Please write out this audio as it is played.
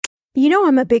You know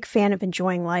I'm a big fan of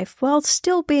enjoying life while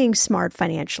still being smart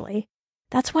financially.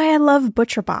 That's why I love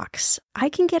ButcherBox. I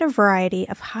can get a variety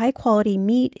of high-quality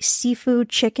meat, seafood,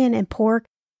 chicken, and pork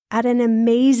at an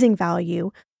amazing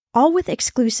value, all with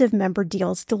exclusive member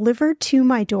deals delivered to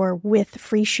my door with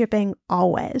free shipping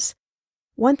always.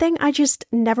 One thing I just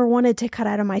never wanted to cut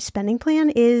out of my spending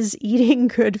plan is eating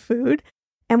good food.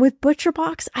 And with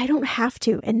ButcherBox, I don't have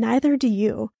to, and neither do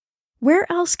you. Where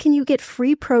else can you get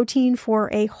free protein for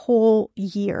a whole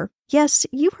year? Yes,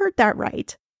 you heard that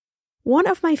right. One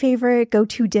of my favorite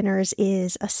go-to dinners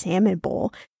is a salmon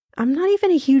bowl. I'm not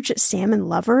even a huge salmon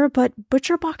lover, but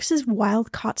ButcherBox's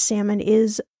wild-caught salmon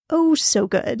is oh so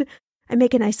good. I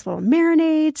make a nice little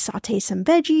marinade, saute some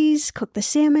veggies, cook the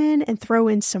salmon, and throw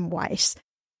in some rice.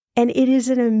 And it is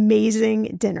an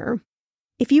amazing dinner.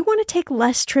 If you want to take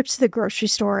less trips to the grocery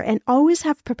store and always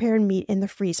have prepared meat in the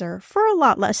freezer for a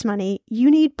lot less money,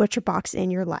 you need ButcherBox in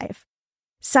your life.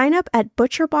 Sign up at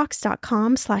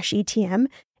butcherbox.com/ETM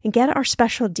and get our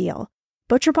special deal.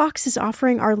 ButcherBox is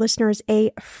offering our listeners a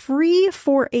free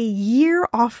for a year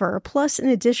offer plus an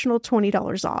additional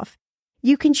 $20 off.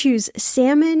 You can choose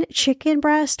salmon, chicken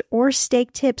breast, or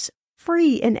steak tips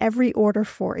free in every order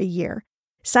for a year.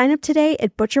 Sign up today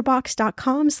at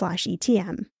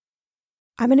butcherbox.com/ETM.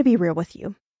 I'm going to be real with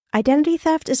you. Identity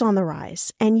theft is on the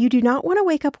rise, and you do not want to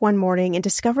wake up one morning and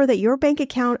discover that your bank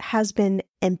account has been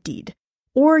emptied,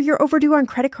 or you're overdue on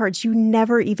credit cards you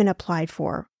never even applied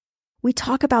for. We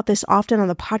talk about this often on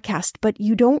the podcast, but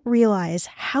you don't realize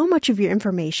how much of your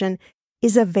information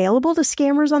is available to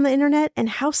scammers on the internet and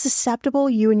how susceptible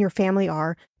you and your family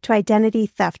are to identity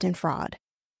theft and fraud.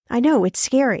 I know, it's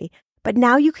scary, but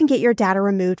now you can get your data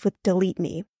removed with Delete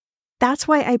Me. That's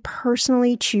why I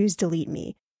personally choose Delete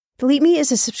Me. Delete Me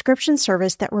is a subscription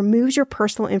service that removes your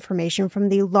personal information from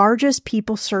the largest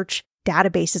people search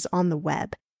databases on the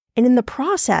web, and in the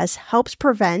process helps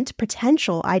prevent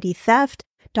potential ID theft,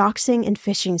 doxing, and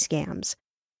phishing scams.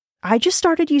 I just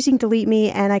started using Delete Me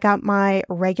and I got my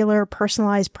regular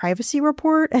personalized privacy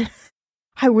report and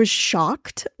I was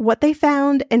shocked what they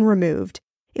found and removed.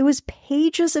 It was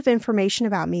pages of information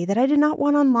about me that I did not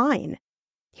want online.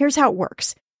 Here's how it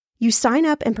works. You sign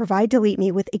up and provide Delete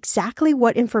Me with exactly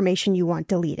what information you want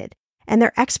deleted, and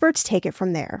their experts take it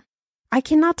from there. I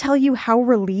cannot tell you how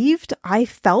relieved I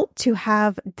felt to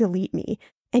have Delete Me.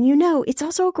 And you know, it's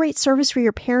also a great service for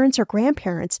your parents or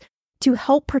grandparents to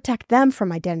help protect them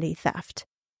from identity theft.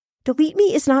 Delete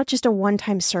Me is not just a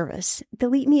one-time service.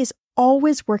 Delete Me is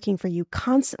always working for you,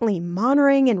 constantly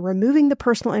monitoring and removing the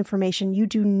personal information you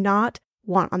do not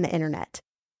want on the internet.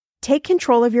 Take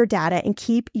control of your data and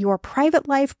keep your private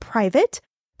life private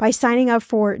by signing up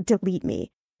for Delete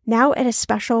Me, now at a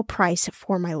special price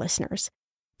for my listeners.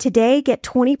 Today, get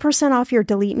 20% off your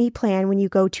Delete Me plan when you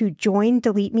go to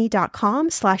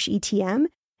joindeleteme.com/ETM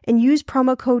and use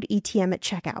promo code ETM at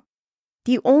checkout.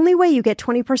 The only way you get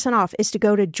 20% off is to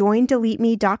go to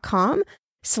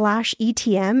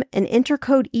joindeleteme.com/ETM and enter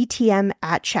code ETM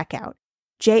at checkout.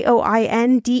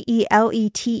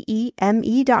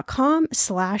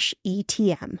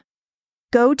 joindeleteme.com/ETM.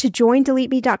 Go to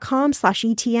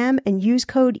joindeleteme.com/ETM and use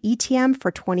code ETM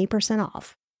for 20%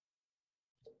 off.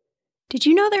 Did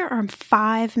you know there are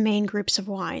 5 main groups of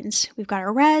wines? We've got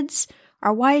our reds,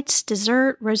 our whites,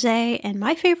 dessert, rosé, and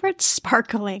my favorite,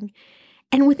 sparkling.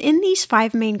 And within these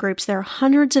 5 main groups, there are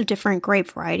hundreds of different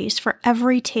grape varieties for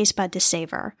every taste bud to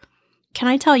savor. Can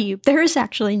I tell you, there is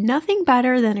actually nothing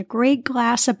better than a great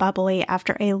glass of bubbly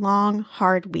after a long,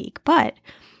 hard week. But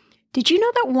did you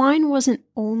know that wine wasn't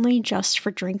only just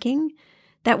for drinking?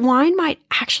 That wine might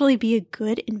actually be a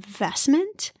good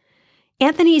investment?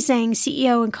 Anthony Zhang,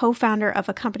 CEO and co-founder of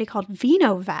a company called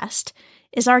VinoVest,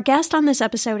 is our guest on this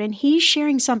episode, and he's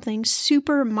sharing something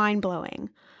super mind-blowing.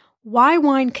 Why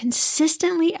wine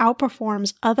consistently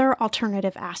outperforms other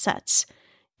alternative assets.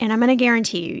 And I'm going to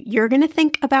guarantee you, you're going to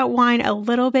think about wine a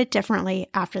little bit differently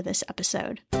after this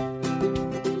episode.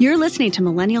 You're listening to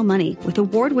Millennial Money with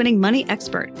award-winning money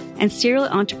expert and serial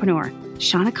entrepreneur,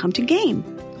 Shauna Compton Game,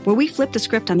 where we flip the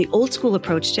script on the old school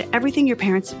approach to everything your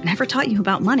parents never taught you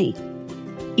about money.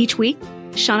 Each week,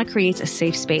 Shauna creates a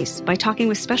safe space by talking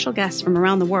with special guests from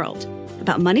around the world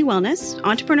about money wellness,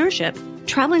 entrepreneurship,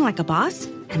 traveling like a boss,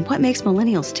 and what makes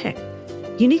millennials tick.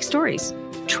 Unique stories,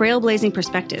 trailblazing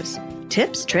perspectives,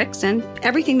 tips, tricks, and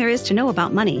everything there is to know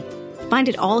about money. Find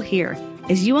it all here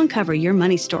as you uncover your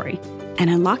money story and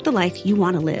unlock the life you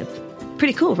want to live.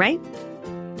 Pretty cool, right?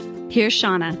 Here's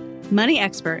Shauna, money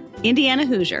expert, Indiana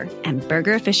Hoosier, and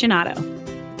burger aficionado.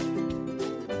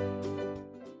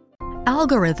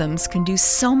 Algorithms can do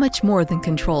so much more than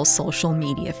control social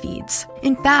media feeds.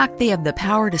 In fact, they have the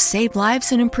power to save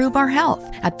lives and improve our health.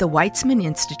 At the Weizmann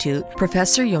Institute,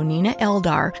 Professor Yonina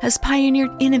Eldar has pioneered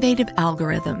innovative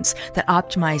algorithms that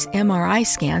optimize MRI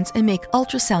scans and make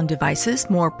ultrasound devices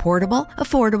more portable,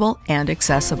 affordable, and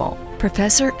accessible.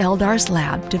 Professor Eldar's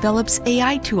lab develops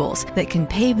AI tools that can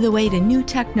pave the way to new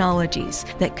technologies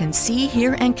that can see,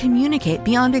 hear, and communicate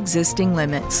beyond existing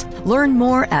limits. Learn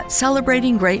more at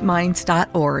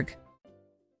celebratinggreatminds.org.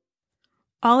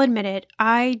 I'll admit it,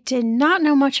 I did not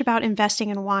know much about investing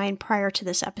in wine prior to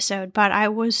this episode, but I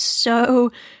was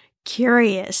so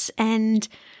curious. And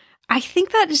I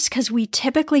think that is because we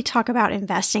typically talk about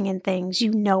investing in things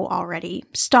you know already: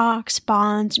 stocks,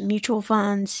 bonds, mutual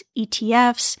funds,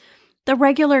 ETFs, the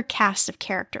regular cast of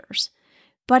characters.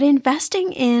 But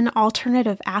investing in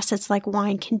alternative assets like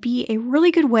wine can be a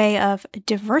really good way of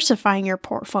diversifying your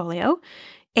portfolio,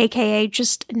 aka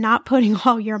just not putting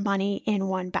all your money in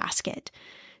one basket.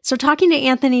 So talking to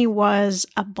Anthony was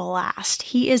a blast.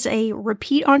 He is a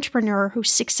repeat entrepreneur who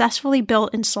successfully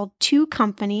built and sold 2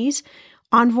 companies,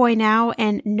 Envoy Now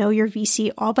and Know Your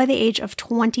VC, all by the age of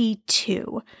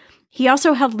 22. He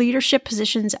also held leadership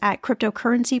positions at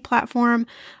cryptocurrency platform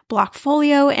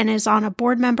Blockfolio and is on a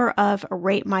board member of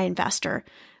Rate My Investor.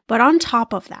 But on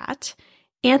top of that,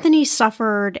 Anthony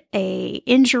suffered an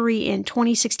injury in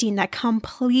 2016 that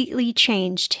completely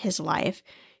changed his life,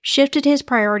 shifted his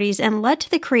priorities, and led to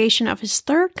the creation of his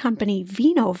third company,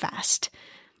 VinoVest.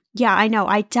 Yeah, I know,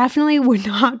 I definitely would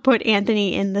not put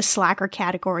Anthony in the slacker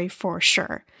category for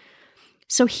sure.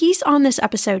 So he's on this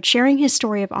episode sharing his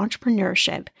story of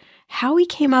entrepreneurship, how he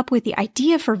came up with the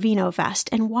idea for VinoVest,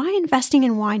 and why investing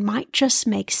in wine might just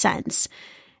make sense.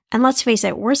 And let's face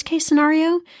it, worst case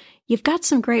scenario, you've got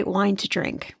some great wine to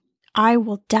drink. I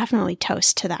will definitely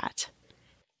toast to that.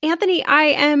 Anthony, I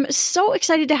am so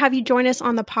excited to have you join us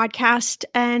on the podcast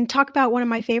and talk about one of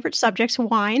my favorite subjects,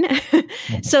 wine.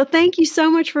 So thank you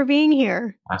so much for being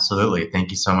here. Absolutely.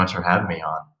 Thank you so much for having me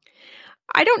on.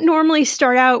 I don't normally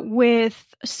start out with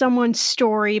someone's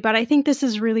story, but I think this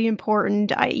is really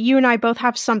important. You and I both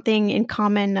have something in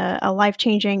common, a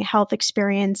life-changing health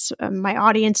experience. My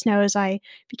audience knows I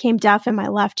became deaf in my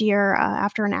left ear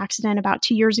after an accident about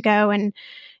 2 years ago, and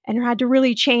had to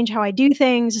really change how I do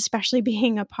things, especially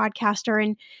being a podcaster.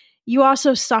 And you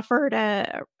also suffered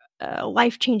a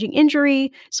life-changing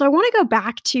injury. So I want to go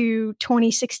back to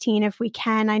 2016 if we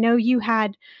can. I know you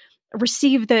had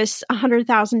received this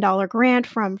 $100,000 grant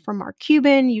from Mark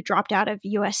Cuban. You dropped out of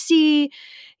USC.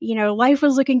 You know, life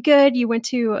was looking good. You went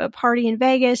to a party in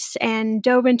Vegas and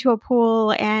dove into a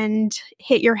pool and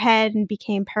hit your head and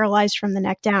became paralyzed from the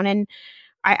neck down. And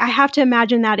I have to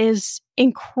imagine that is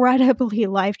incredibly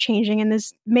life-changing. And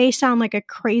this may sound like a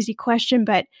crazy question,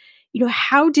 but, you know,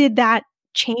 how did that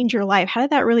change your life? How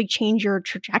did that really change your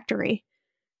trajectory?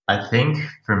 I think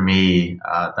for me,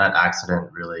 that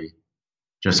accident really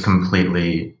just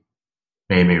completely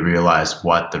made me realize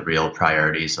what the real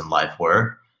priorities in life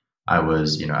were. I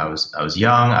was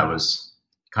young. I was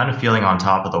kind of feeling on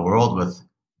top of the world with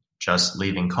just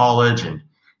leaving college and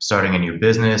starting a new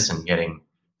business and getting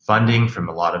funding from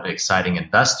a lot of exciting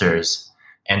investors.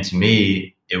 And to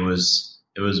me, it was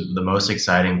the most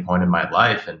exciting point in my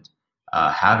life. And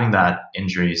having that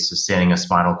injury, sustaining a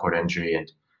spinal cord injury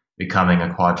and becoming a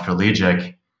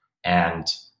quadriplegic and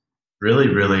really,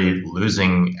 really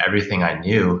losing everything I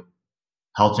knew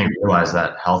helped me realize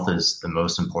that health is the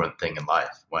most important thing in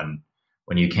life. When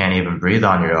you can't even breathe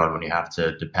on your own, when you have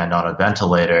to depend on a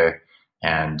ventilator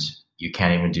and you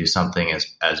can't even do something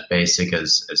as basic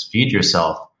as feed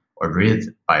yourself or breathe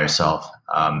by yourself,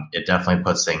 it definitely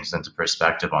puts things into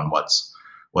perspective on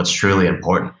what's truly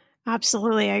important.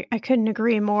 Absolutely. I couldn't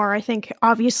agree more. I think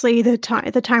obviously the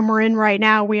time we're in right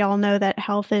now, we all know that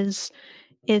health is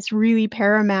really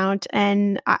paramount.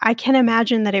 And I can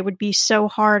imagine that it would be so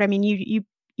hard. I mean,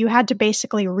 you had to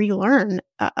basically relearn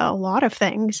a lot of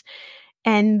things.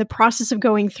 And the process of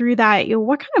going through that, you know,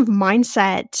 what kind of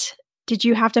mindset did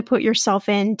you have to put yourself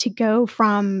in to go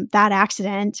from that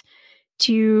accident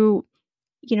to,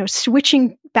 you know,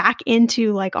 switching back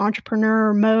into like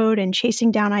entrepreneur mode and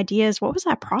chasing down ideas? What was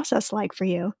that process like for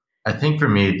you? I think for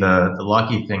me, the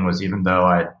lucky thing was, even though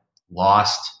I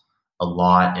lost a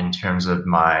lot in terms of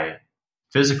my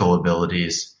physical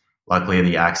abilities, luckily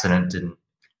the accident didn't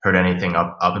hurt anything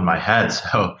up in my head.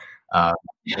 So I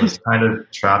was kind of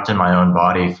trapped in my own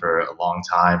body for a long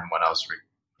time when I was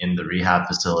in the rehab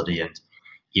facility. And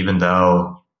even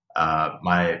though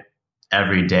my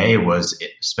every day was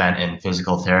spent in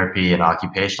physical therapy and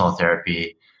occupational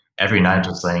therapy, every night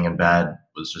just laying in bed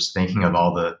was just thinking of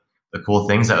all the cool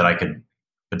things that I could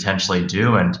potentially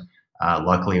do. And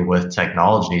luckily with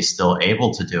technology, still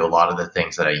able to do a lot of the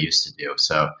things that I used to do.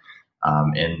 So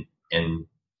um, in in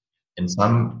in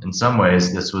some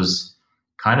ways, this was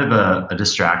kind of a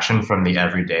distraction from the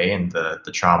everyday and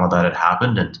the trauma that had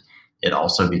happened, and it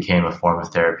also became a form of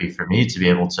therapy for me to be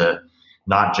able to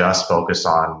not just focus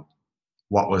on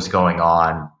what was going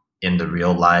on in the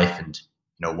real life and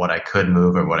what I could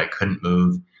move or what I couldn't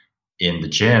move in the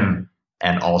gym,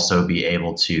 and also be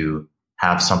able to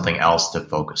have something else to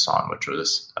focus on, which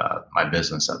was my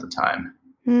business at the time.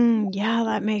 Yeah,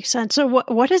 that makes sense. So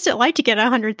what is it like to get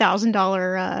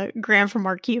 $100,000 grant from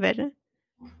Mark Cuban?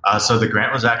 So the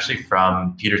grant was actually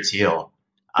from Peter Thiel,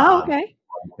 Oh, um, okay.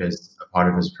 because a part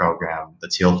of his program, the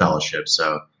Thiel Fellowship.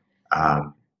 So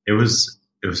it was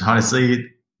honestly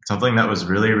something that was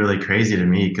really really crazy to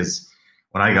me because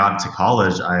when I got to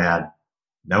college, I had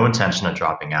no intention of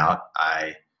dropping out.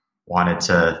 I wanted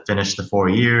to finish the 4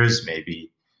 years,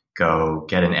 maybe go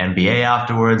get an MBA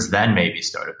afterwards, then maybe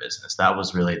start a business. That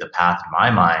was really the path in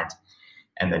my mind.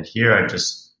 And then here I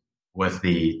just, with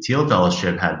the Teal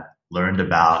Fellowship, had learned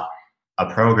about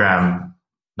a program.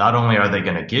 Not only are they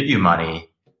going to give you money,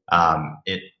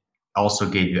 it also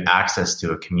gave you access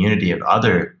to a community of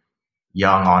other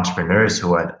young entrepreneurs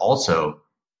who had also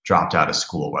dropped out of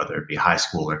school, whether it be high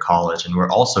school or college, and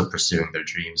were also pursuing their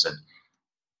dreams and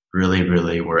really,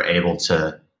 really were able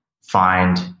to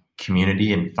find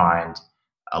community and find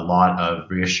a lot of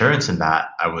reassurance in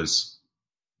that I was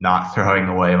not throwing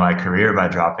away my career by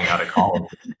dropping out of college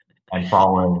and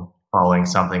following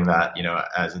something that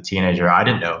as a teenager I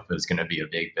didn't know if it was going to be a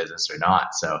big business or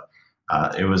not. So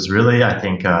it was really, I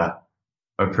think, a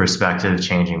perspective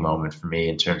changing moment for me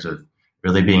in terms of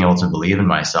really being able to believe in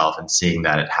myself and seeing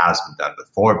that it has been done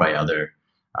before by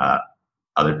uh,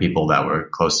 other people that were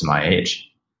close to my age.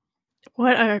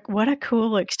 What a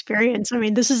cool experience. I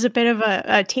mean, this is a bit of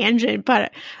a tangent,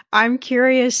 but I'm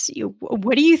curious,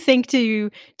 what do you think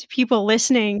to people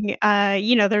listening?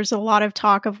 There's a lot of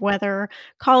talk of whether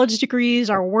college degrees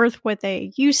are worth what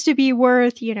they used to be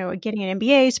worth, getting an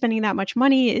MBA, spending that much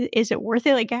money, is it worth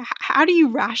it? Like how do you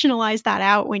rationalize that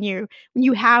out when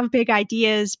you have big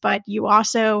ideas, but you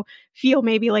also feel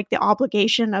maybe like the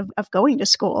obligation of going to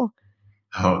school?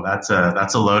 Oh, that's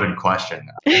a loaded question.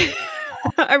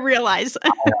 I realize.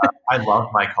 I loved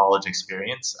my college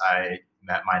experience. I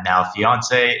met my now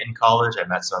fiance in college. I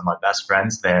met some of my best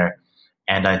friends there.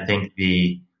 And I think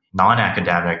the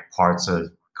non-academic parts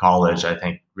of college, I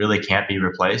think, really can't be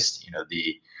replaced.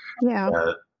 Yeah.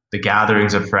 The, the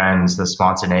gatherings of friends, the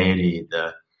spontaneity,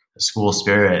 the school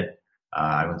spirit.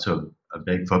 I went to a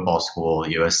big football school,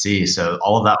 USC. So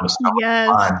all of that was so much Yes.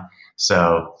 fun.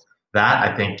 So that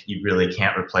I think you really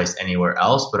can't replace anywhere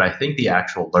else. But I think the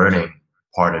actual learning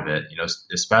part of it,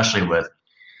 especially with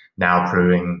now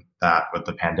proving that with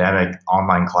the pandemic,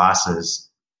 online classes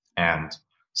and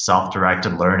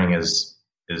self-directed learning is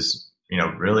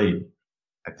really,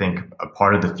 I think, a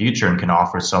part of the future and can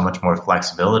offer so much more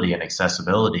flexibility and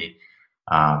accessibility,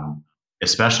 um,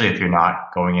 especially if you're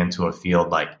not going into a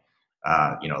field like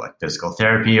physical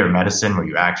therapy or medicine where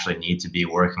you actually need to be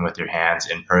working with your hands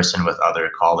in person with other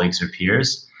colleagues or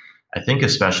peers. I think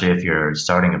especially if you're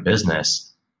starting a business,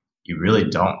 you really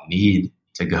don't need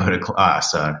to go to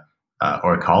class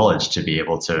or college to be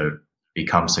able to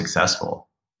become successful.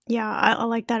 Yeah, I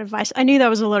like that advice. I knew that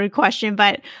was a loaded question,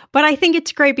 but I think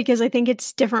it's great because I think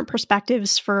it's different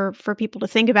perspectives for people to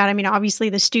think about. I mean, obviously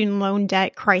the student loan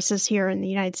debt crisis here in the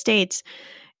United States,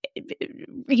 a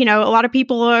lot of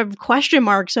people have question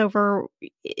marks over,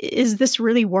 is this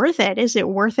really worth it? Is it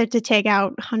worth it to take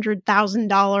out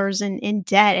 $100,000 in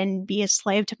debt and be a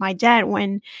slave to my debt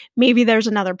when maybe there's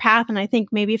another path? And I think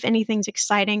maybe if anything's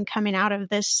exciting coming out of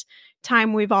this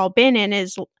time we've all been in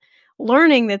is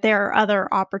learning that there are other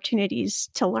opportunities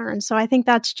to learn. So I think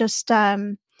that's just,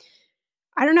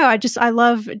 I don't know. I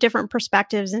love different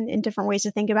perspectives and different ways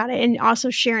to think about it. And also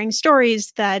sharing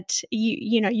stories that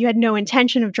you had no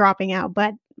intention of dropping out,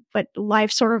 but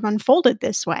life sort of unfolded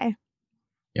this way.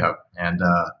 Yep. And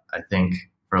I think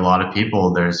for a lot of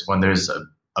people, when there's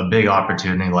a big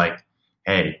opportunity like,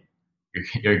 hey,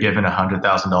 you're given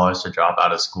 $100,000 to drop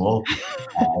out of school.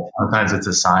 Sometimes it's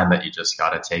a sign that you just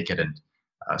got to take it, and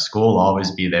school will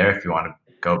always be there if you want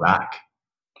to go back.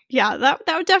 Yeah, that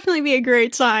would definitely be a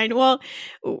great sign. Well,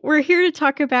 we're here to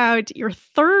talk about your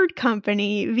third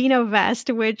company,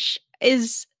 VinoVest, which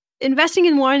is investing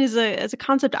in wine is a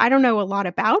concept I don't know a lot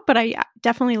about, but I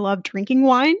definitely love drinking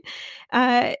wine.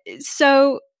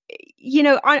 So,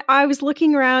 I was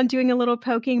looking around doing a little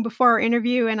poking before our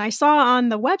interview, and I saw on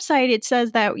the website it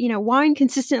says that wine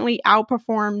consistently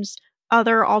outperforms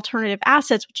other alternative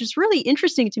assets, which is really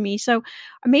interesting to me. So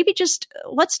maybe just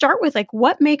let's start with like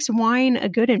what makes wine a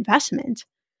good investment?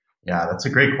 Yeah, that's a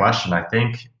great question. I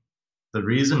think the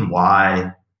reason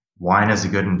why wine is a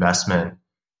good investment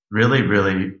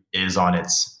really is on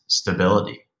its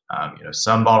stability.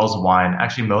 Some bottles of wine,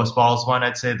 actually most bottles of wine,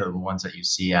 I'd say the ones that you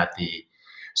see at the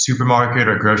supermarket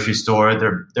or grocery store,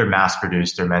 they're mass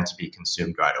produced. They're meant to be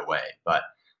consumed right away. But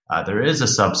there is a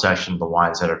subsection of the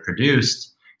wines that are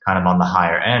produced kind of on the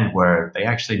higher end where they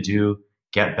actually do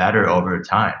get better over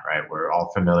time, right? We're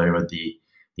all familiar with the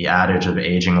adage of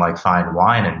aging like fine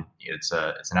wine, and it's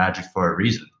an adage for a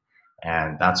reason.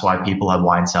 And that's why people have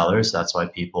wine cellars. That's why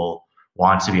people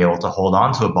want to be able to hold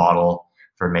on to a bottle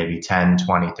for maybe 10,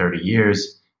 20, 30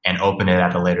 years and open it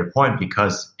at a later point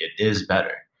because it is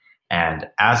better. And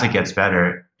as it gets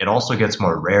better, it also gets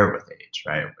more rare with age,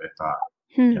 right? If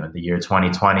in the year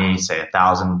 2020, say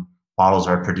 1,000 bottles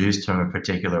are produced from a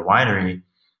particular winery,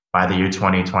 by the year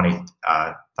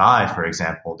 2025, for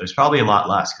example, there's probably a lot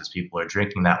less because people are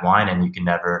drinking that wine and you can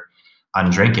never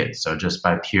undrink it. So just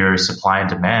by pure supply and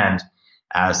demand,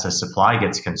 as the supply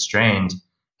gets constrained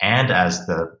and as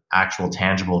the actual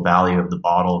tangible value of the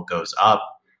bottle goes up,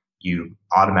 you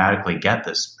automatically get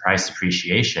this price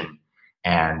appreciation.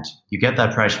 And you get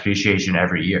that price appreciation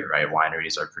every year, right?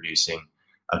 Wineries are producing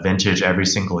a vintage every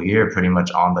single year, pretty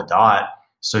much on the dot.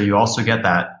 So you also get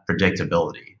that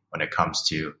predictability when it comes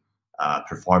to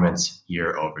performance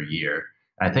year over year.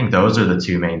 And I think those are the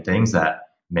two main things that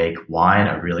make wine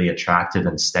a really attractive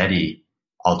and steady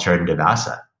alternative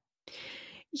asset.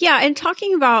 Yeah. And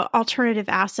talking about alternative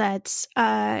assets,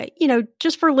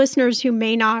 just for listeners who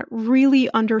may not really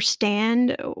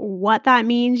understand what that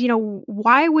means,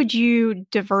 why would you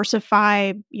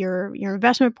diversify your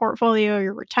investment portfolio,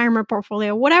 your retirement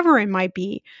portfolio, whatever it might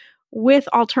be, with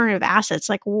alternative assets?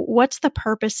 Like, what's the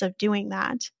purpose of doing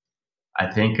that? I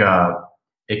think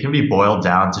it can be boiled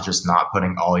down to just not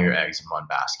putting all your eggs in one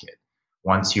basket.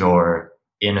 Once you're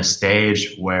in a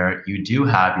stage where you do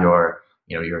have your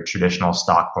traditional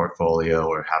stock portfolio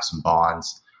or have some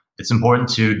bonds, it's important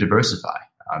to diversify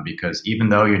because even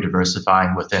though you're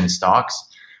diversifying within stocks,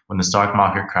 when the stock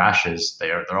market crashes,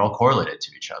 they're all correlated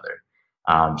to each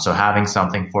other. So having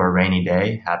something for a rainy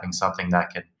day, having something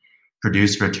that can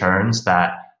produce returns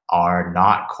that are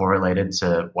not correlated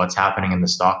to what's happening in the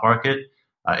stock market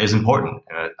is important.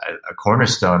 A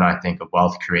cornerstone, I think, of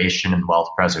wealth creation and wealth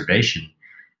preservation.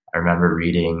 I remember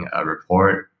reading a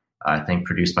report, I think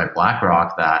produced by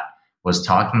BlackRock, that was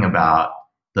talking about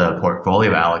the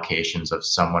portfolio allocations of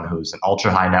someone who's an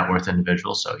ultra high net worth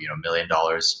individual. So, $1 million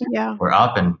or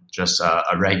up, and just a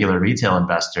regular retail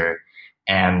investor.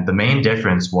 And the main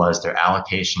difference was their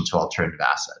allocation to alternative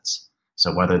assets.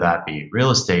 So whether that be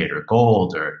real estate or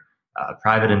gold or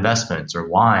private investments or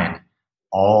wine,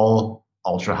 all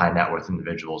ultra high net worth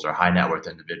individuals or high net worth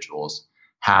individuals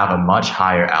have a much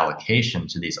higher allocation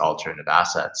to these alternative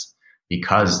assets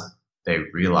because they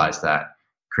realize that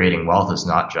creating wealth is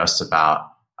not just about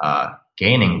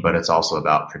gaining, but it's also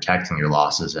about protecting your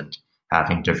losses and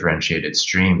having differentiated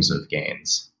streams of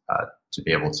gains to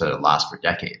be able to last for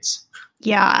decades.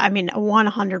 Yeah, I mean,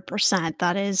 100%.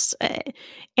 That is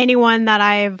anyone that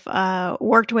I've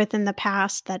worked with in the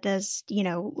past that does,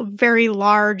 very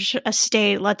large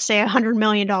estate, let's say $100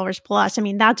 million plus. I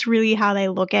mean, that's really how they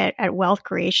look at wealth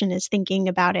creation, is thinking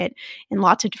about it in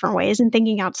lots of different ways and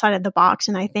thinking outside of the box.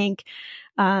 And I think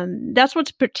that's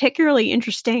what's particularly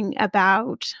interesting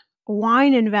about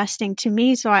wine investing to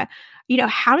me. So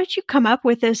how did you come up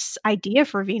with this idea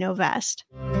for VinoVest?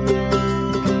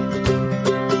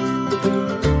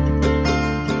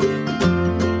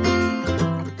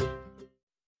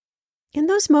 In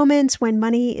those moments when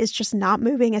money is just not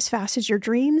moving as fast as your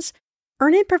dreams,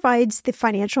 Earnin provides the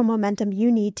financial momentum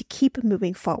you need to keep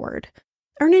moving forward.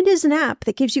 Earnin is an app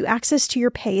that gives you access to your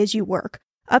pay as you work,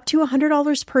 up to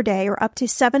 $100 per day or up to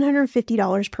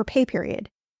 $750 per pay period.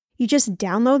 You just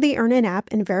download the Earnin app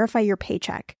and verify your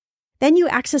paycheck. Then you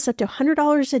access up to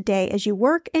 $100 a day as you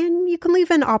work, and you can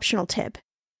leave an optional tip.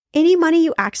 Any money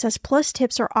you access plus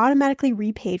tips are automatically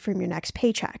repaid from your next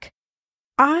paycheck.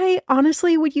 I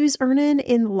honestly would use Earnin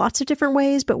in lots of different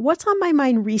ways, but what's on my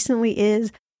mind recently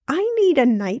is I need a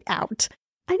night out.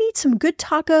 I need some good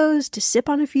tacos to sip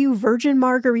on a few virgin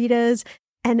margaritas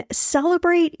and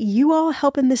celebrate you all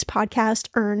helping this podcast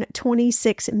earn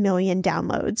 26 million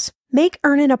downloads. Make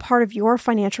Earnin a part of your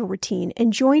financial routine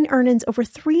and join Earnin's over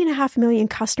 3.5 million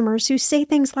customers who say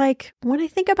things like, when I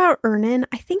think about Earnin,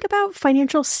 I think about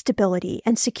financial stability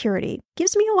and security.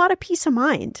 Gives me a lot of peace of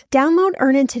mind. Download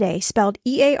Earnin today, spelled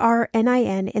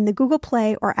EARNIN, in the Google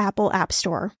Play or Apple App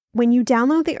Store. When you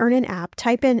download the Earnin app,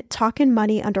 type in Talkin'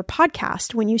 Money under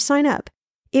podcast when you sign up.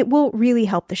 It will really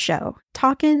help the show.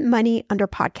 Talkin' Money under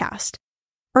podcast.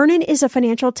 Earnin is a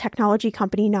financial technology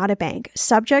company, not a bank,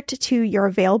 subject to your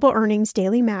available earnings,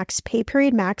 daily max, pay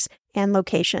period max, and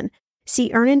location.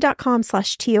 See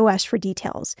earnin.com/TOS for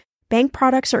details. Bank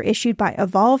products are issued by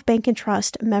Evolve Bank and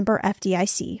Trust, member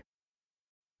FDIC.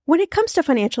 When it comes to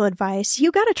financial advice,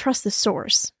 you gotta trust the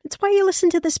source. It's why you listen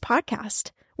to this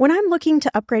podcast. When I'm looking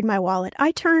to upgrade my wallet,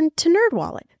 I turn to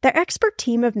NerdWallet. Their expert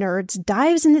team of nerds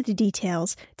dives into the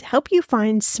details to help you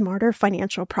find smarter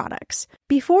financial products.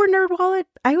 Before NerdWallet,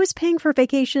 I was paying for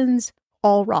vacations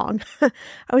all wrong.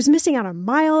 I was missing out on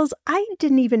miles I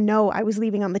didn't even know I was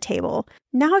leaving on the table.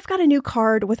 Now I've got a new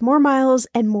card with more miles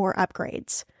and more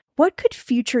upgrades. What could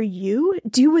future you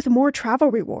do with more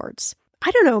travel rewards? I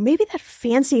don't know, maybe that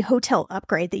fancy hotel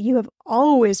upgrade that you have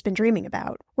always been dreaming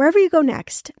about. Wherever you go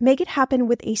next, make it happen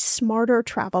with a smarter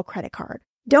travel credit card.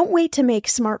 Don't wait to make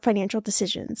smart financial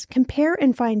decisions. Compare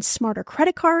and find smarter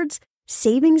credit cards,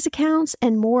 savings accounts,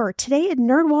 and more today at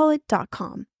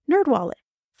nerdwallet.com. NerdWallet.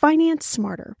 Finance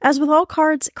smarter. As with all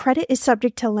cards, credit is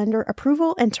subject to lender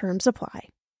approval and terms apply.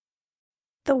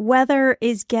 The weather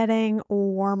is getting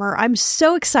warmer. I'm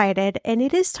so excited, and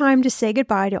it is time to say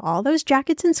goodbye to all those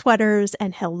jackets and sweaters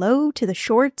and hello to the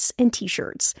shorts and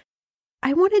t-shirts.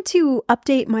 I wanted to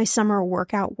update my summer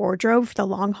workout wardrobe for the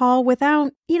long haul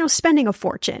without, spending a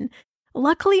fortune.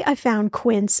 Luckily, I found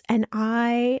Quince, and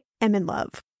I am in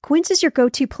love. Quince is your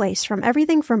go-to place from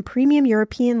everything from premium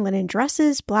European linen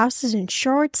dresses, blouses, and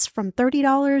shorts from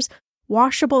 $30,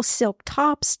 washable silk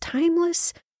tops,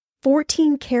 timeless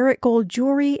 14-karat gold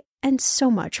jewelry, and so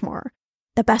much more.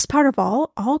 The best part of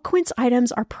all Quince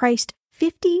items are priced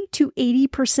 50 to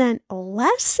 80%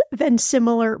 less than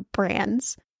similar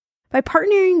brands. By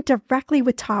partnering directly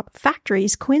with top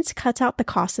factories, Quince cuts out the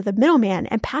cost of the middleman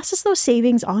and passes those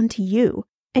savings on to you.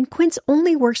 And Quince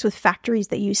only works with factories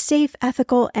that use safe,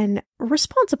 ethical, and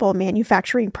responsible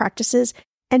manufacturing practices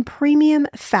and premium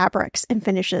fabrics and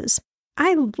finishes.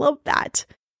 I love that.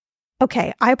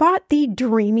 Okay, I bought the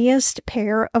dreamiest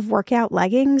pair of workout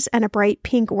leggings and a bright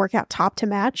pink workout top to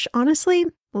match. Honestly,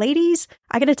 ladies,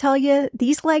 I gotta tell you,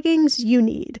 these leggings you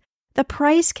need. The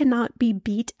price cannot be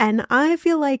beat, and I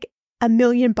feel like $1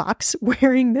 million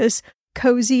wearing this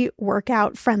cozy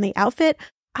workout-friendly outfit.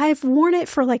 I've worn it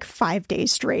for like 5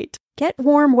 days straight. Get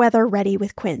warm weather ready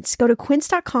with Quince. Go to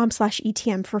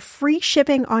quince.com/ETM for free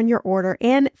shipping on your order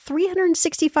and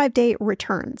 365-day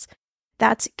returns.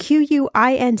 That's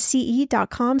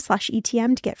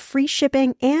QUINCE.com/ETM to get free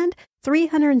shipping and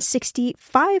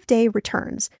 365-day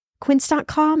returns.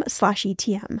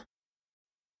 Quince.com/ETM.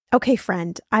 Okay,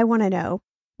 friend, I want to know,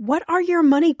 what are your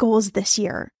money goals this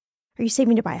year? Are you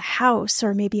saving to buy a house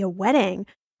or maybe a wedding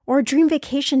or a dream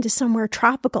vacation to somewhere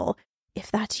tropical?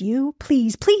 If that's you,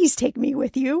 please take me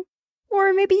with you.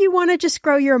 Or maybe you want to just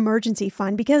grow your emergency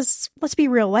fund because, let's be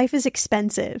real, life is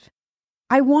expensive.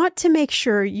 I want to make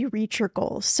sure you reach your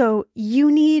goals, so you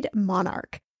need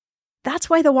Monarch. That's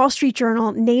why the Wall Street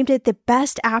Journal named it the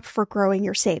best app for growing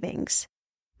your savings.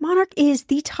 Monarch is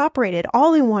the top-rated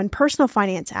all-in-one personal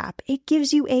finance app. It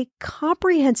gives you a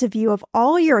comprehensive view of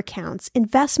all your accounts,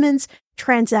 investments,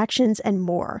 transactions, and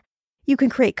more. You can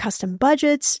create custom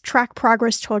budgets, track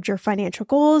progress towards your financial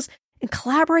goals, and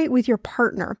collaborate with your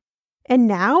partner. And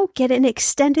now, get an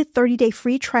extended 30-day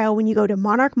free trial when you go to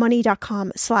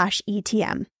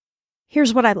monarchmoney.com/ETM.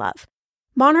 Here's what I love.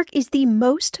 Monarch is the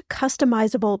most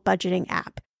customizable budgeting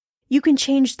app. You can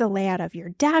change the layout of your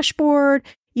dashboard.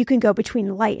 You can go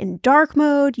between light and dark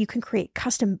mode. You can create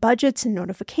custom budgets and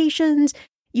notifications.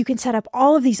 You can set up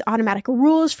all of these automatic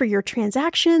rules for your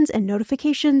transactions and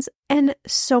notifications, and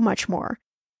so much more.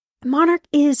 Monarch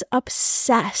is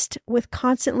obsessed with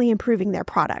constantly improving their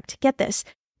product. Get this.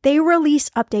 They release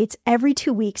updates every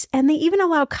 2 weeks, and they even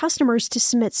allow customers to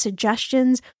submit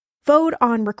suggestions, vote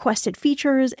on requested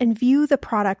features, and view the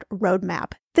product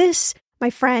roadmap. This, my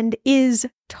friend, is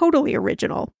totally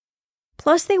original.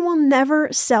 Plus, they will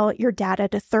never sell your data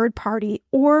to third party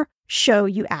or show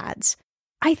you ads.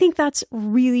 I think that's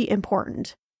really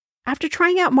important. After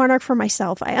trying out Monarch for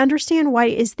myself, I understand why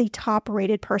it is the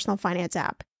top-rated personal finance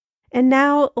app. And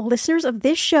now, listeners of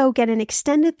this show get an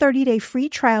extended 30-day free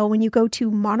trial when you go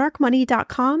to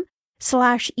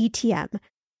monarchmoney.com/ETM.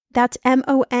 That's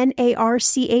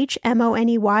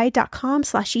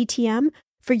monarchmoney.com/ETM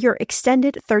for your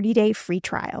extended 30-day free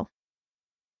trial.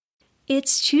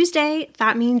 It's Tuesday.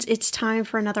 That means it's time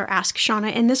for another Ask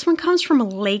Shauna, and this one comes from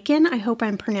Lakin. I hope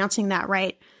I'm pronouncing that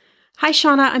right. Hi,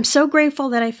 Shauna. I'm so grateful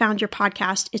that I found your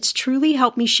podcast. It's truly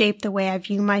helped me shape the way I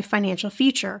view my financial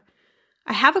future.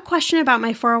 I have a question about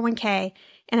my 401k,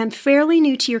 and I'm fairly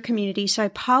new to your community, so I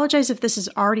apologize if this has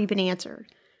already been answered.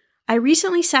 I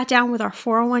recently sat down with our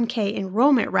 401k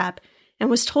enrollment rep and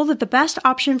was told that the best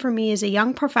option for me as a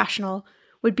young professional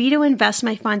would be to invest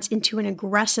my funds into an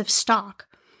aggressive stock.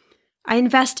 I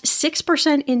invest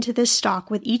 6% into this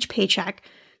stock with each paycheck,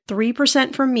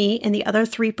 3% for me and the other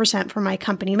 3% for my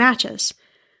company matches.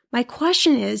 My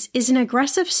question is an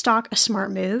aggressive stock a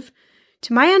smart move?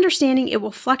 To my understanding, it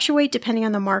will fluctuate depending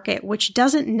on the market, which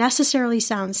doesn't necessarily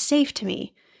sound safe to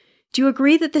me. Do you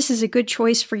agree that this is a good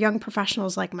choice for young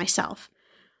professionals like myself?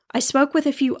 I spoke with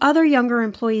a few other younger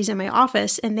employees in my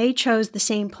office, and they chose the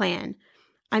same plan.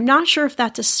 I'm not sure if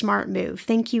that's a smart move.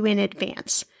 Thank you in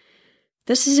advance.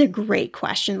 This is a great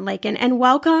question, Lakin, and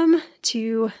welcome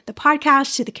to the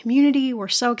podcast, to the community. We're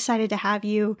so excited to have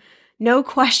you. No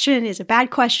question is a bad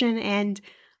question, and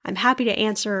I'm happy to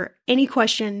answer any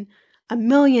question a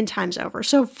million times over.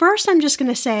 So first, I'm just going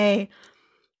to say,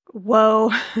 whoa,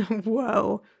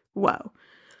 whoa, whoa.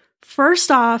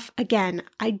 First off, again,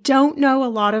 I don't know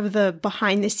a lot of the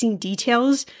behind the scene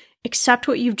details except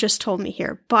what you've just told me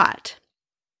here, but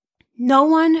no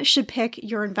one should pick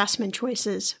your investment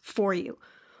choices for you.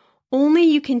 Only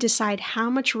you can decide how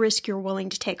much risk you're willing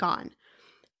to take on.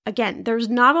 Again, there's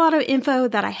not a lot of info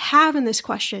that I have in this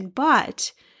question,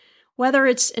 but whether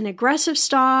it's an aggressive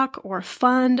stock or a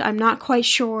fund, I'm not quite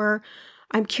sure.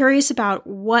 I'm curious about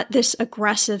what this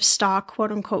aggressive stock,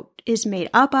 quote unquote, is made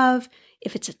up of.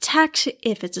 If it's a tech,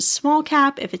 if it's a small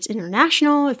cap, if it's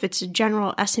international, if it's a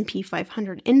general S&P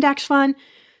 500 index fund.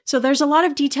 So there's a lot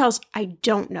of details I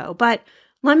don't know, but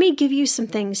let me give you some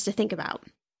things to think about.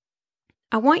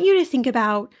 I want you to think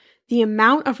about the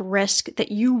amount of risk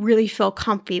that you really feel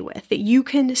comfy with, that you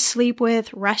can sleep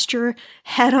with, rest your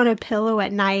head on a pillow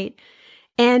at night.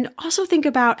 And also think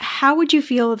about how would you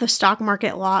feel if the stock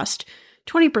market lost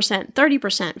 20%, 30%,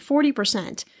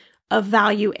 40% of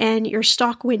value and your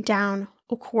stock went down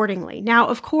accordingly. Now,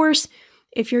 of course,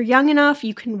 if you're young enough,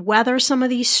 you can weather some of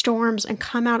these storms and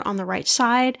come out on the right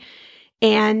side.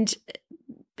 And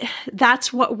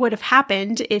that's what would have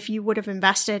happened if you would have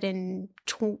invested in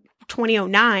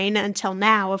 2009 until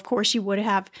now. Of course, you would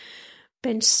have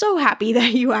been so happy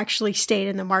that you actually stayed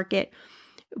in the market.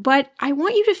 But I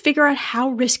want you to figure out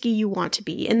how risky you want to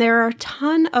be. And there are a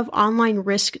ton of online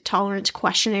risk tolerance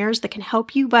questionnaires that can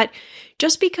help you. But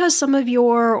just because some of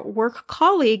your work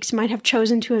colleagues might have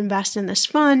chosen to invest in this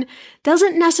fund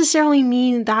doesn't necessarily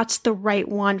mean that's the right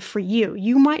one for you.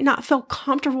 You might not feel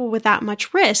comfortable with that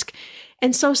much risk.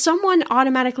 And so someone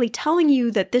automatically telling you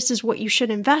that this is what you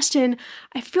should invest in,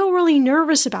 I feel really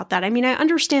nervous about that. I mean, I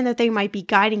understand that they might be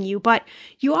guiding you, but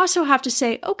you also have to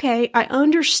say, okay, I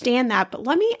understand that, but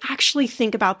let me actually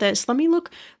think about this. Let me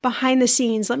look behind the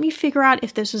scenes. Let me figure out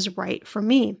if this is right for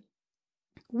me.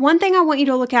 One thing I want you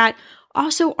to look at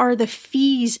also are the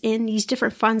fees in these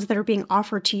different funds that are being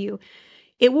offered to you.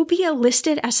 It will be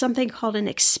listed as something called an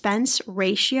expense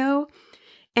ratio.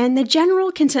 And the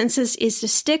general consensus is to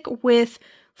stick with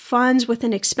funds with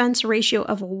an expense ratio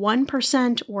of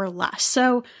 1% or less.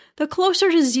 So the closer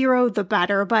to zero, the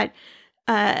better. But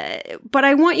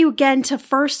I want you again to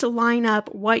first line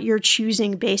up what you're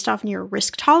choosing based off your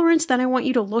risk tolerance. Then I want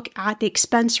you to look at the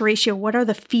expense ratio. What are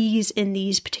the fees in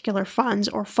these particular funds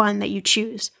or fund that you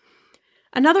choose?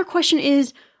 Another question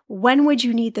is, when would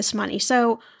you need this money?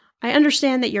 So I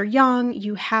understand that you're young,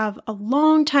 you have a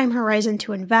long time horizon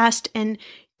to invest, and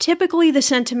typically the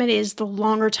sentiment is the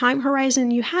longer time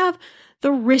horizon you have, the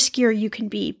riskier you can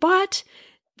be. But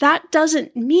that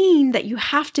doesn't mean that you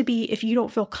have to be if you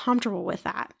don't feel comfortable with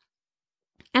that.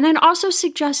 And I'd also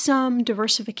suggest some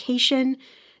diversification,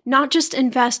 not just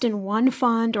invest in one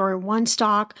fund or in one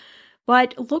stock,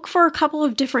 but look for a couple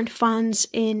of different funds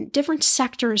in different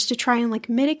sectors to try and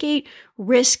mitigate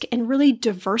risk and really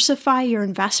diversify your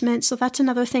investment. So that's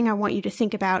another thing I want you to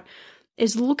think about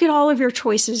is look at all of your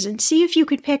choices and see if you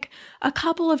could pick a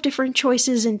couple of different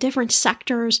choices in different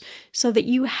sectors so that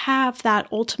you have that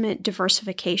ultimate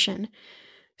diversification.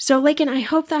 So, Lakin, I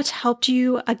hope that's helped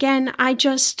you. Again, I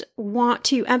just want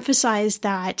to emphasize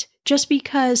that just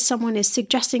because someone is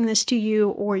suggesting this to you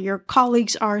or your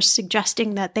colleagues are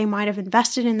suggesting that they might have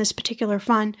invested in this particular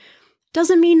fund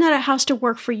doesn't mean that it has to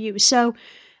work for you. So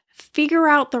figure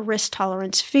out the risk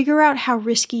tolerance, figure out how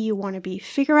risky you want to be,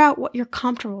 figure out what you're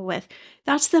comfortable with.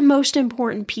 That's the most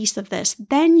important piece of this.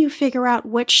 Then you figure out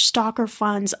which stock or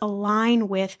funds align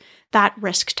with that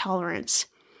risk tolerance.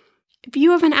 If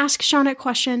you have an Ask Shauna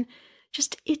question,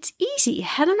 it's easy.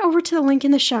 Head on over to the link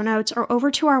in the show notes or over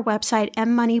to our website,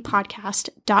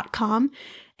 mmoneypodcast.com,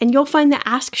 and you'll find the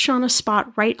Ask Shauna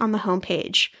spot right on the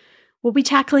homepage. We'll be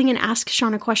tackling an Ask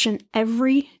Shauna question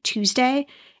every Tuesday,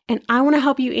 and I want to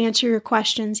help you answer your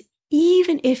questions,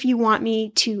 even if you want me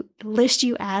to list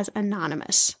you as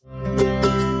anonymous.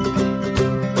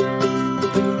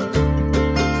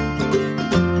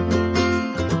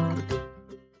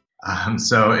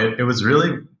 So it was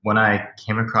really when I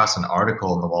came across an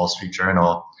article in the Wall Street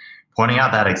Journal pointing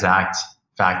out that exact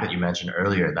fact that you mentioned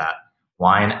earlier, that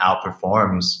wine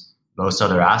outperforms most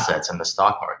other assets in the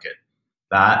stock market.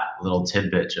 That little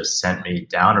tidbit just sent me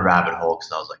down a rabbit hole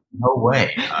because I was like, no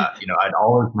way. I'd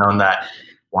always known that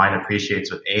wine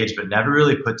appreciates with age, but never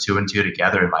really put two and two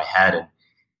together in my head and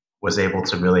was able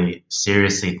to really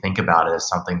seriously think about it as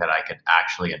something that I could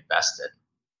actually invest in.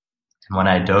 And when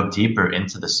I dove deeper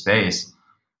into the space,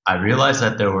 I realized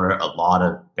that there were a lot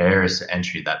of barriers to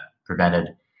entry that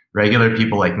prevented regular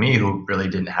people like me who really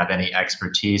didn't have any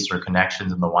expertise or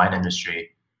connections in the wine industry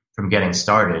from getting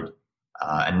started.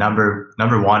 And number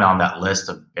one on that list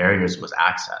of barriers was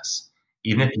access.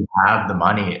 Even if you have the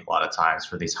money, a lot of times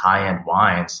for these high-end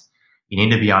wines, you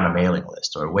need to be on a mailing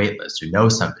list or a wait list or know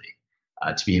somebody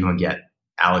to be able to get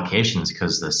allocations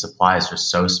because the supply is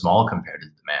just so small compared to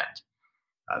the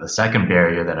demand. The second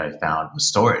barrier that I found was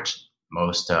storage.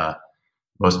 Most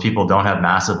people don't have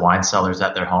massive wine cellars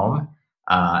at their home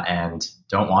and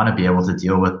don't want to be able to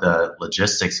deal with the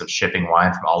logistics of shipping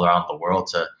wine from all around the world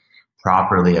to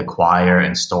properly acquire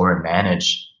and store and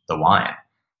manage the wine.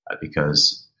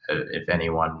 Because if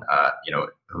anyone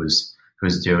who's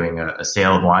doing a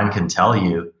sale of wine can tell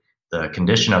you the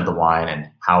condition of the wine and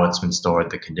how it's been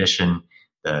stored, the condition,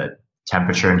 the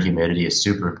temperature and humidity is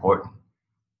super important.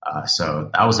 So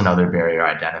that was another barrier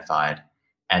identified.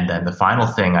 And then the final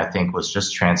thing I think was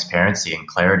just transparency and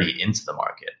clarity into the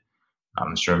market.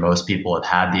 I'm sure most people have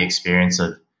had the experience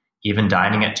of even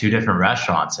dining at two different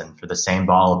restaurants and for the same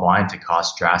bottle of wine to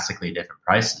cost drastically different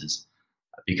prices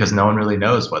because no one really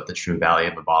knows what the true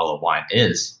value of a bottle of wine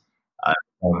is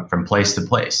from place to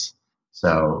place.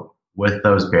 So with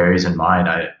those barriers in mind,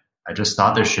 I just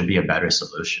thought there should be a better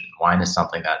solution. Wine is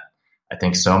something that I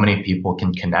think so many people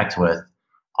can connect with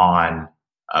on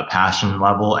a passion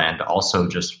level, and also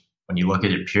just when you look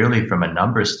at it purely from a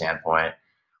numbers standpoint,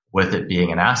 with it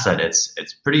being an asset, it's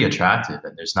pretty attractive,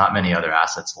 and there's not many other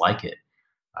assets like it.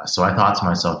 So I thought to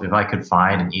myself, if I could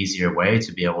find an easier way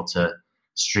to be able to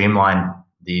streamline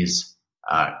these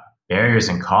barriers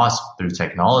and costs through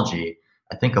technology,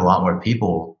 I think a lot more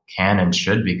people can and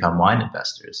should become wine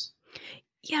investors.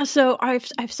 Yeah, so I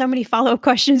have so many follow-up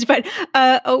questions, but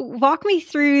walk me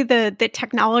through the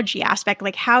technology aspect,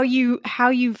 like how you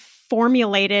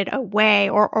formulated a way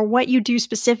or what you do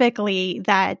specifically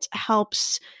that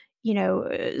helps,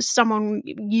 someone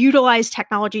utilize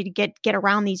technology to get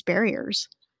around these barriers.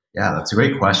 Yeah, that's a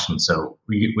great question. So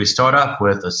we start off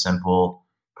with a simple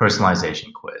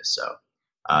personalization quiz.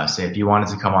 So say if you wanted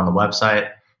to come on the website,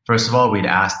 first of all, we'd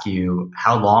ask you,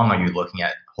 how long are you looking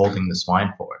at holding this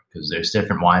wine for? Because there's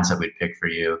different wines that we'd pick for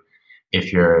you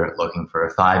if you're looking for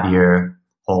a 5-year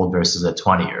hold versus a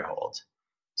 20-year hold.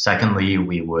 Secondly,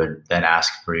 we would then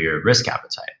ask for your risk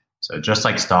appetite. So just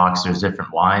like stocks, there's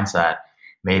different wines that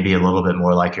may be a little bit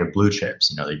more like your blue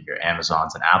chips, your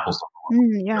Amazons and Apples,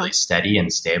 really steady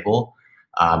and stable.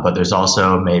 But there's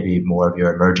also maybe more of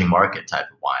your emerging market type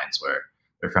of wines where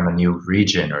they're from a new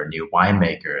region or a new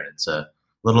winemaker, and it's a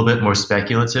little bit more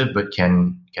speculative, but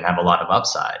can have a lot of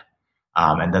upside.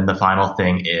 And then the final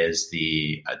thing is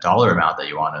the dollar amount that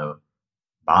you want to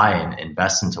buy and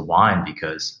invest into wine,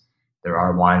 because there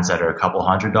are wines that are a couple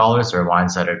 $100, there are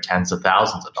wines that are tens of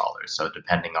thousands of dollars. So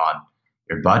depending on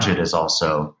your budget is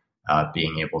also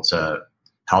being able to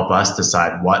help us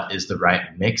decide what is the right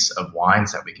mix of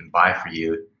wines that we can buy for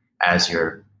you as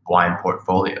your wine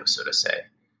portfolio, so to say.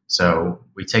 So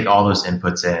we take all those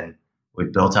inputs in.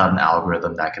 We've built out an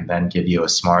algorithm that can then give you a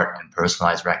smart and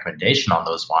personalized recommendation on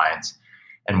those wines.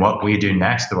 And what we do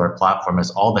next through our platform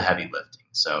is all the heavy lifting.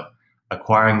 So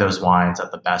acquiring those wines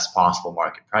at the best possible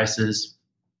market prices,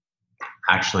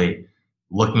 actually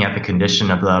looking at the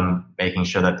condition of them, making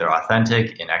sure that they're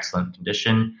authentic, in excellent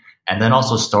condition, and then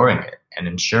also storing it and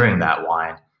ensuring that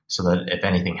wine so that if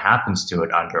anything happens to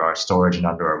it under our storage and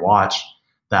under our watch,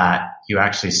 that you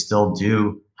actually still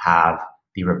do have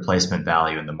the replacement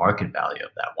value and the market value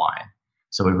of that wine.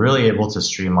 So we're really able to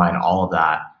streamline all of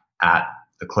that at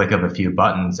the click of a few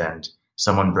buttons, and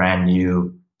someone brand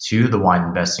new to the wine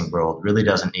investing world really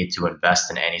doesn't need to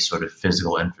invest in any sort of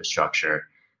physical infrastructure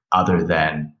other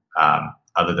than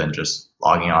just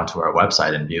logging onto our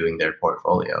website and viewing their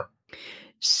portfolio.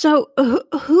 So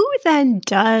who then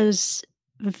does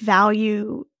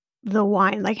value the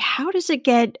wine? Like how does it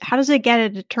get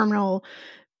a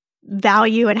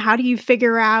value, and how do you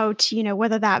figure out,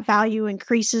 whether that value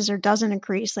increases or doesn't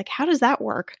increase? Like, how does that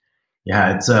work?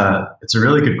 Yeah, it's a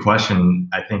really good question.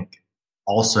 I think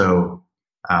also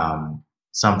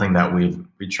something that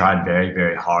we tried very,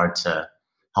 very hard to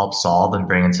help solve and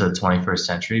bring into the 21st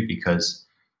century, because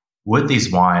with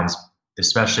these wines,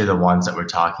 especially the ones that we're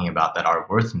talking about that are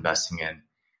worth investing in,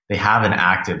 they have an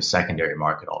active secondary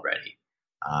market already.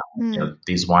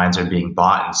 These wines are being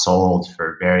bought and sold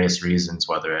for various reasons,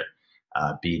 whether it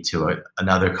be to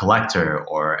another collector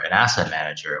or an asset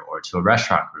manager or to a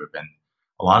restaurant group. And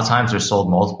a lot of times they're sold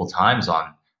multiple times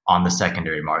on the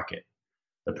secondary market.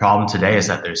 The problem today is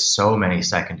that there's so many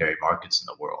secondary markets in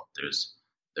the world.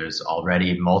 There's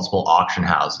already multiple auction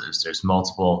houses. There's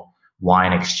multiple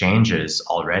wine exchanges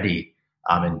already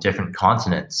in different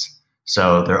continents.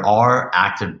 So there are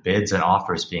active bids and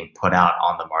offers being put out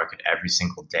on the market every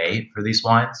single day for these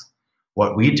wines.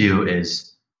 What we do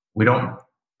is we don't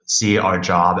see our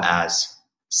job as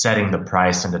setting the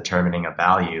price and determining a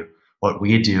value. What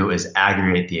we do is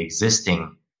aggregate the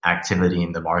existing activity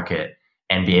in the market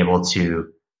and be able to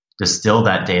distill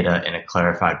that data in a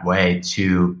clarified way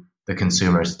to the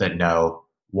consumers that know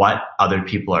what other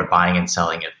people are buying and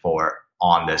selling it for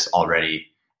on this already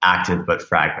active but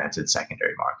fragmented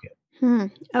secondary market.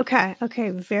 Okay.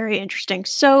 Very interesting.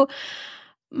 So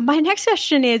my next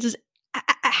question is,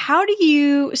 how do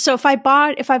you, so if I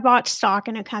bought stock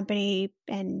in a company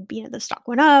and, the stock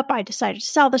went up, I decided to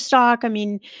sell the stock. I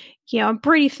mean, I'm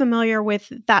pretty familiar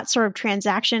with that sort of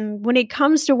transaction. When it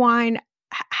comes to wine,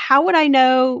 how would I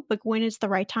know, like, when is the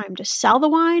right time to sell the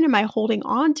wine? Am I holding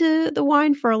on to the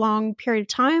wine for a long period of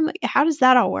time? Like, how does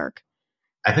that all work?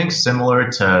 I think similar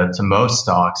to most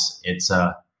stocks, it's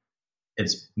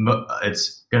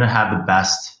going to have the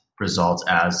best results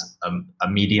as a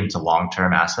medium to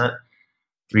long-term asset.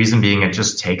 Reason being, it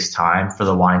just takes time for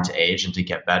the wine to age and to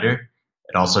get better.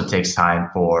 It also takes time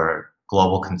for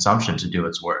global consumption to do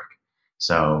its work.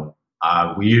 So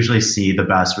we usually see the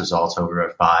best results over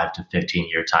a 5 to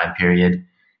 15-year time period.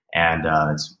 And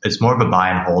it's more of a buy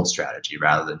and hold strategy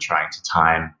rather than trying to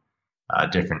time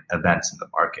different events in the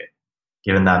market.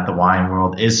 Given that the wine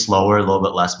world is slower, a little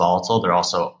bit less volatile, there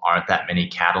also aren't that many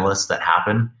catalysts that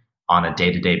happen on a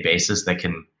day-to-day basis that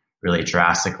can really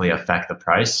drastically affect the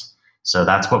price. So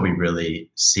that's what we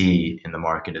really see in the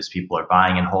market, is people are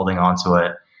buying and holding onto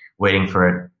it, waiting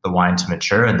for the wine to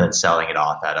mature and then selling it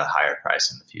off at a higher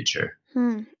price in the future.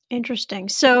 Interesting.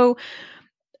 So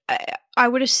I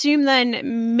would assume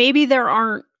then maybe there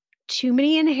aren't too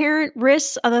many inherent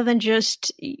risks other than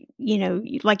just,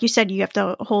 like you said, you have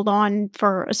to hold on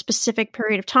for a specific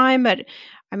period of time. But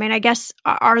I mean, I guess,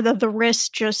 are the risks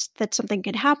just that something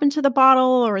could happen to the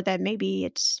bottle, or that maybe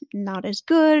it's not as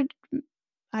good?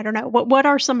 I don't know. What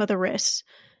are some of the risks?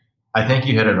 I think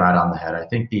you hit it right on the head. I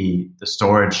think the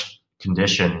storage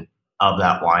condition of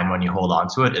that wine when you hold on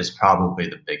to it is probably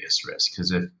the biggest risk.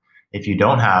 Because if you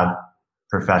don't have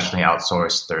professionally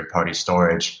outsourced third-party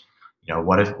storage,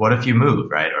 what if you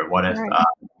move, right? Or what if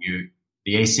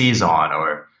the AC is on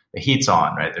or the heat's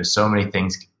on, right? There's so many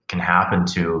things can happen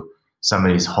to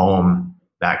somebody's home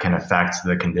that can affect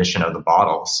the condition of the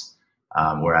bottles.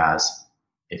 Whereas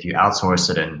if you outsource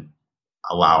it and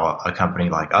allow a company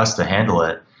like us to handle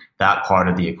it, that part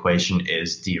of the equation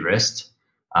is de-risked.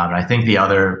 And I think the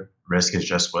other risk is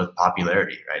just with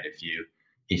popularity, right?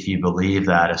 If you believe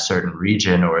that a certain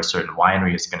region or a certain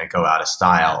winery is going to go out of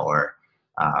style or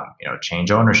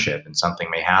change ownership and something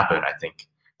may happen, I think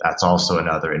that's also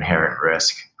another inherent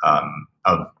risk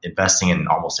of investing in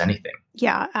almost anything.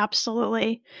 Yeah,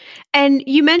 absolutely. And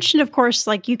you mentioned, of course,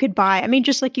 like you could buy,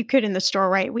 just like you could in the store,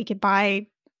 right? We could buy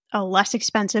a less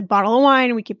expensive bottle of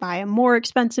wine. We could buy a more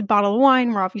expensive bottle of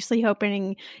wine. We're obviously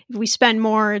hoping if we spend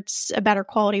more, it's a better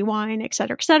quality wine, et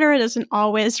cetera, et cetera. It doesn't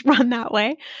always run that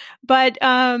way. But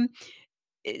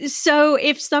so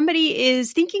if somebody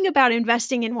is thinking about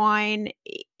investing in wine,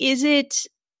 is it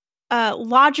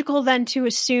logical then to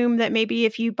assume that maybe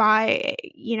if you buy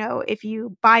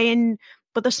in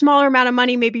with a smaller amount of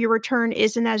money, maybe your return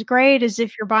isn't as great as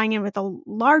if you're buying in with a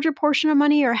larger portion of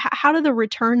money? Or how do the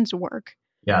returns work?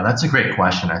 Yeah, that's a great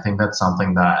question. I think that's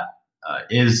something that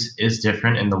is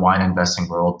different in the wine investing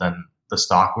world than the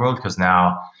stock world, because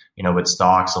now, with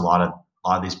stocks, a lot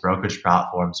of these brokerage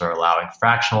platforms are allowing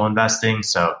fractional investing.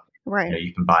 So right.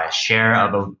 You can buy a share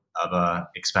of a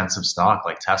expensive stock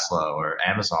like Tesla or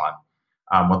Amazon.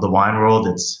 With the wine world,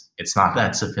 it's not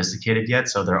that sophisticated yet.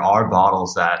 So there are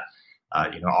bottles that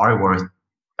are worth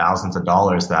thousands of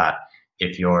dollars that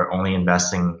if you're only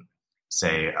investing,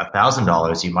 say,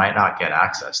 $1,000, you might not get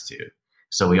access to.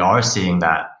 So we are seeing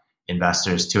that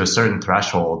investors to a certain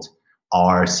threshold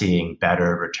are seeing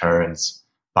better returns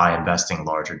by investing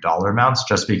larger dollar amounts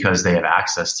just because they have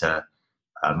access to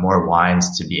more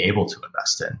wines to be able to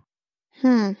invest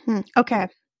in. Okay.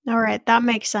 All right. That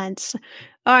makes sense.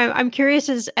 I'm curious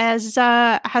as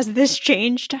has this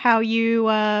changed how you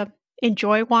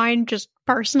enjoy wine just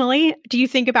personally? Do you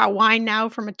think about wine now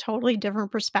from a totally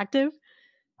different perspective?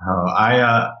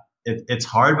 It's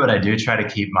hard, but I do try to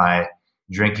keep my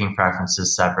drinking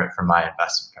preferences separate from my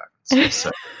investment preferences.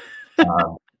 So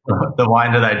um, the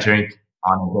wine that I drink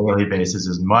on a daily basis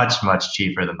is much, much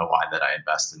cheaper than the wine that I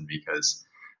invest in because,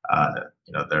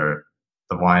 they're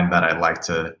the wine that I like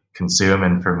to consume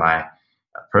and for my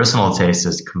personal taste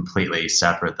is completely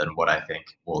separate than what I think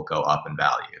will go up in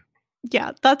value.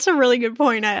 Yeah, that's a really good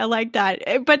point. I like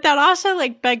that. But that also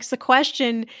like begs the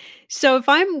question. So if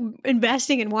I'm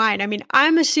investing in wine, I mean,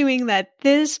 I'm assuming that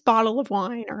this bottle of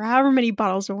wine or however many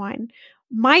bottles of wine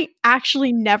might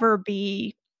actually never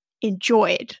be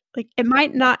enjoyed. Like it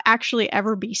might not actually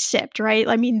ever be sipped, right?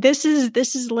 I mean, this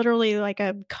is literally like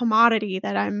a commodity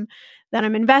that I'm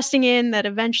investing in that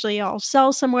eventually I'll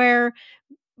sell somewhere.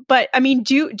 But I mean,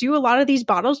 do a lot of these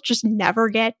bottles just never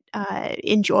get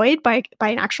enjoyed by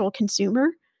an actual consumer?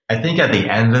 I think at the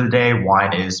end of the day,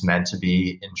 wine is meant to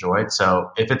be enjoyed. So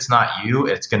if it's not you,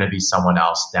 it's going to be someone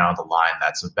else down the line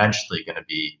that's eventually going to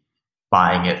be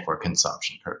buying it for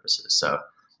consumption purposes. So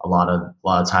a lot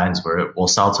of times where we'll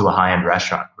sell to a high end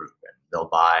restaurant group and they'll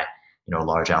buy a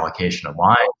large allocation of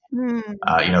wine. Hmm.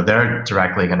 They're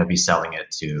directly going to be selling it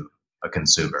to a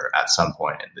consumer at some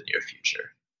point in the near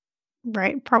future.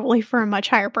 Right, probably for a much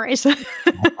higher price.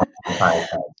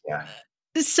 Yeah.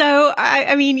 So,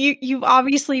 I mean, you've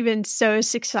obviously been so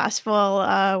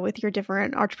successful with your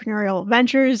different entrepreneurial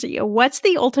ventures. What's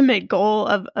the ultimate goal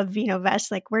of VinoVest?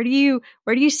 Like, where do you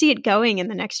see it going in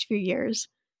the next few years?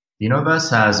 VinoVest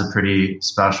has a pretty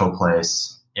special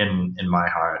place in my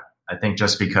heart. I think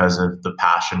just because of the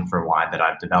passion for wine that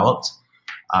I've developed,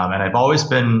 and I've always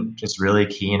been just really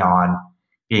keen on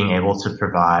being able to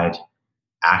provide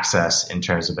access in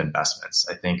terms of investments.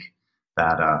 I think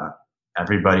that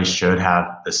everybody should have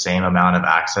the same amount of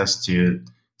access to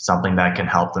something that can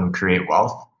help them create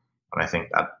wealth. And I think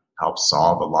that helps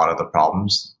solve a lot of the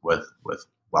problems with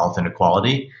wealth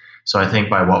inequality. So I think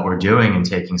by what we're doing and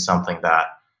taking something that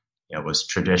was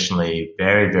traditionally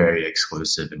very, very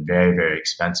exclusive and very, very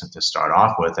expensive to start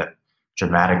off with and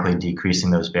dramatically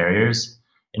decreasing those barriers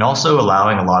and also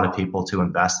allowing a lot of people to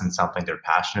invest in something they're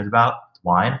passionate about,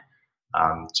 wine.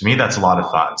 To me, that's a lot of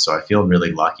fun. So I feel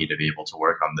really lucky to be able to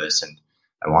work on this and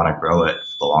I want to grow it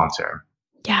for the long term.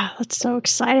 Yeah, that's so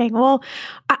exciting. Well,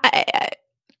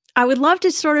 I would love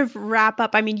to sort of wrap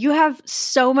up. I mean, you have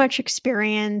so much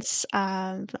experience,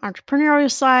 the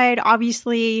entrepreneurial side,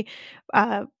 obviously,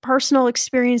 personal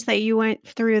experience that you went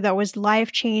through that was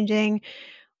life changing.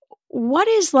 What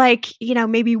is like,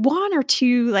 maybe one or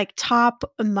two like top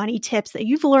money tips that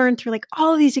you've learned through like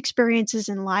all of these experiences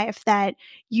in life that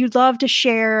you'd love to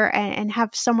share and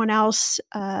have someone else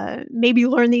maybe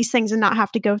learn these things and not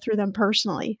have to go through them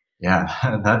personally?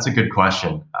 Yeah, that's a good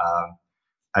question.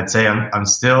 I'd say I'm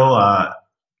still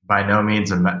by no means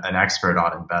an expert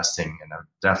on investing, and I've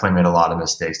definitely made a lot of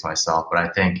mistakes myself. But I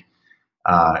think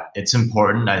it's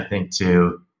important, I think,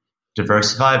 to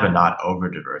diversify, but not over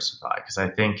diversify, because I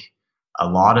think a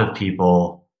lot of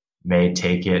people may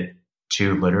take it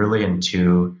too literally and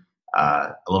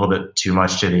a little bit too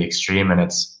much to the extreme, and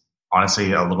it's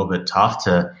honestly a little bit tough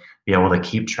to be able to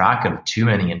keep track of too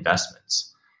many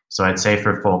investments. So I'd say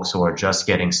for folks who are just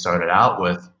getting started out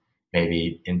with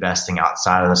maybe investing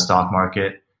outside of the stock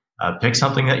market, pick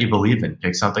something that you believe in,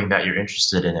 pick something that you're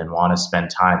interested in and want to spend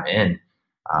time in,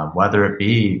 whether it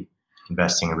be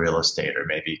investing in real estate or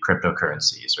maybe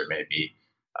cryptocurrencies or maybe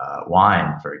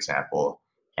wine, for example.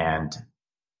 And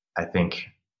I think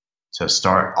to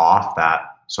start off that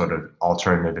sort of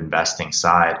alternative investing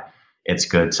side, it's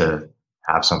good to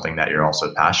have something that you're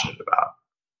also passionate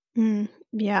about.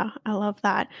 Yeah, I love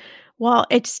that. Well,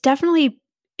 it's definitely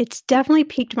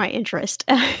piqued my interest.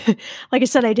 Like I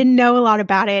said, I didn't know a lot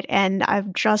about it, and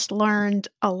I've just learned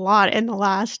a lot in the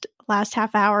last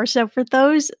half hour. So for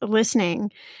those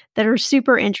listening that are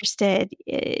super interested,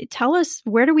 tell us,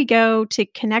 where do we go to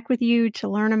connect with you to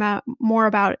learn more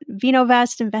about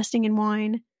VinoVest, investing in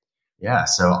wine? Yeah,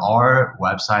 so our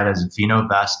website is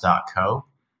vinovest.co,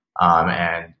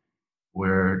 and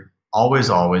we're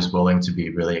always willing to be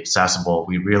really accessible.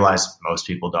 We realize most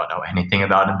people don't know anything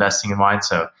about investing in wine,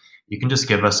 so you can just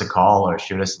give us a call or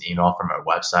shoot us an email from our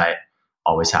website.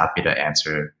 Always happy to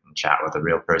answer and chat with a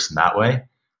real person that way.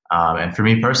 And for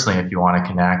me personally, if you want to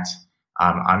connect,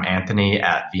 I'm Anthony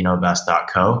at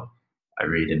vinovest.co. I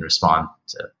read and respond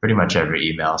to pretty much every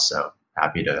email. So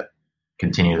happy to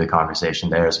continue the conversation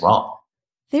there as well.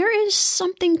 There is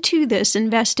something to this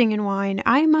investing in wine.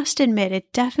 I must admit,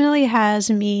 it definitely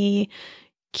has me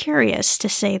curious, to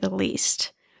say the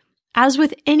least. As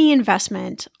with any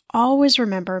investment, always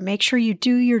remember, make sure you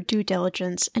do your due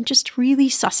diligence and just really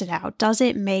suss it out. Does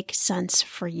it make sense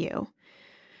for you?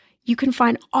 You can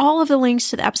find all of the links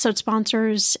to the episode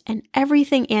sponsors and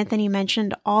everything Anthony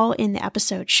mentioned all in the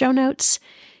episode show notes.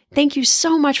 Thank you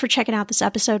so much for checking out this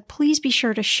episode. Please be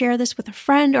sure to share this with a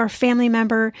friend or family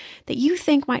member that you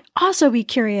think might also be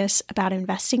curious about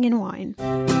investing in wine.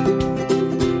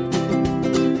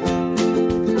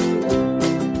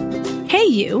 Hey,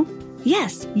 you.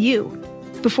 Yes, you.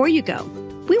 Before you go,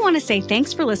 we want to say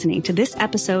thanks for listening to this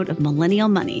episode of Millennial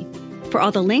Money. For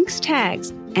all the links, tags,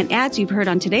 and ads you've heard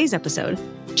on today's episode,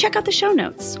 check out the show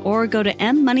notes or go to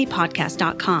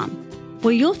mmoneypodcast.com,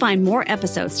 where you'll find more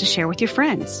episodes to share with your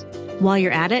friends. While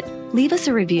you're at it, leave us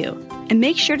a review and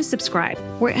make sure to subscribe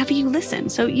wherever you listen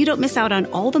so you don't miss out on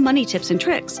all the money tips and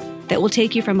tricks that will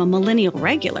take you from a millennial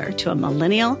regular to a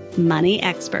millennial money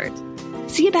expert.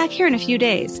 See you back here in a few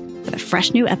days with a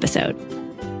fresh new episode.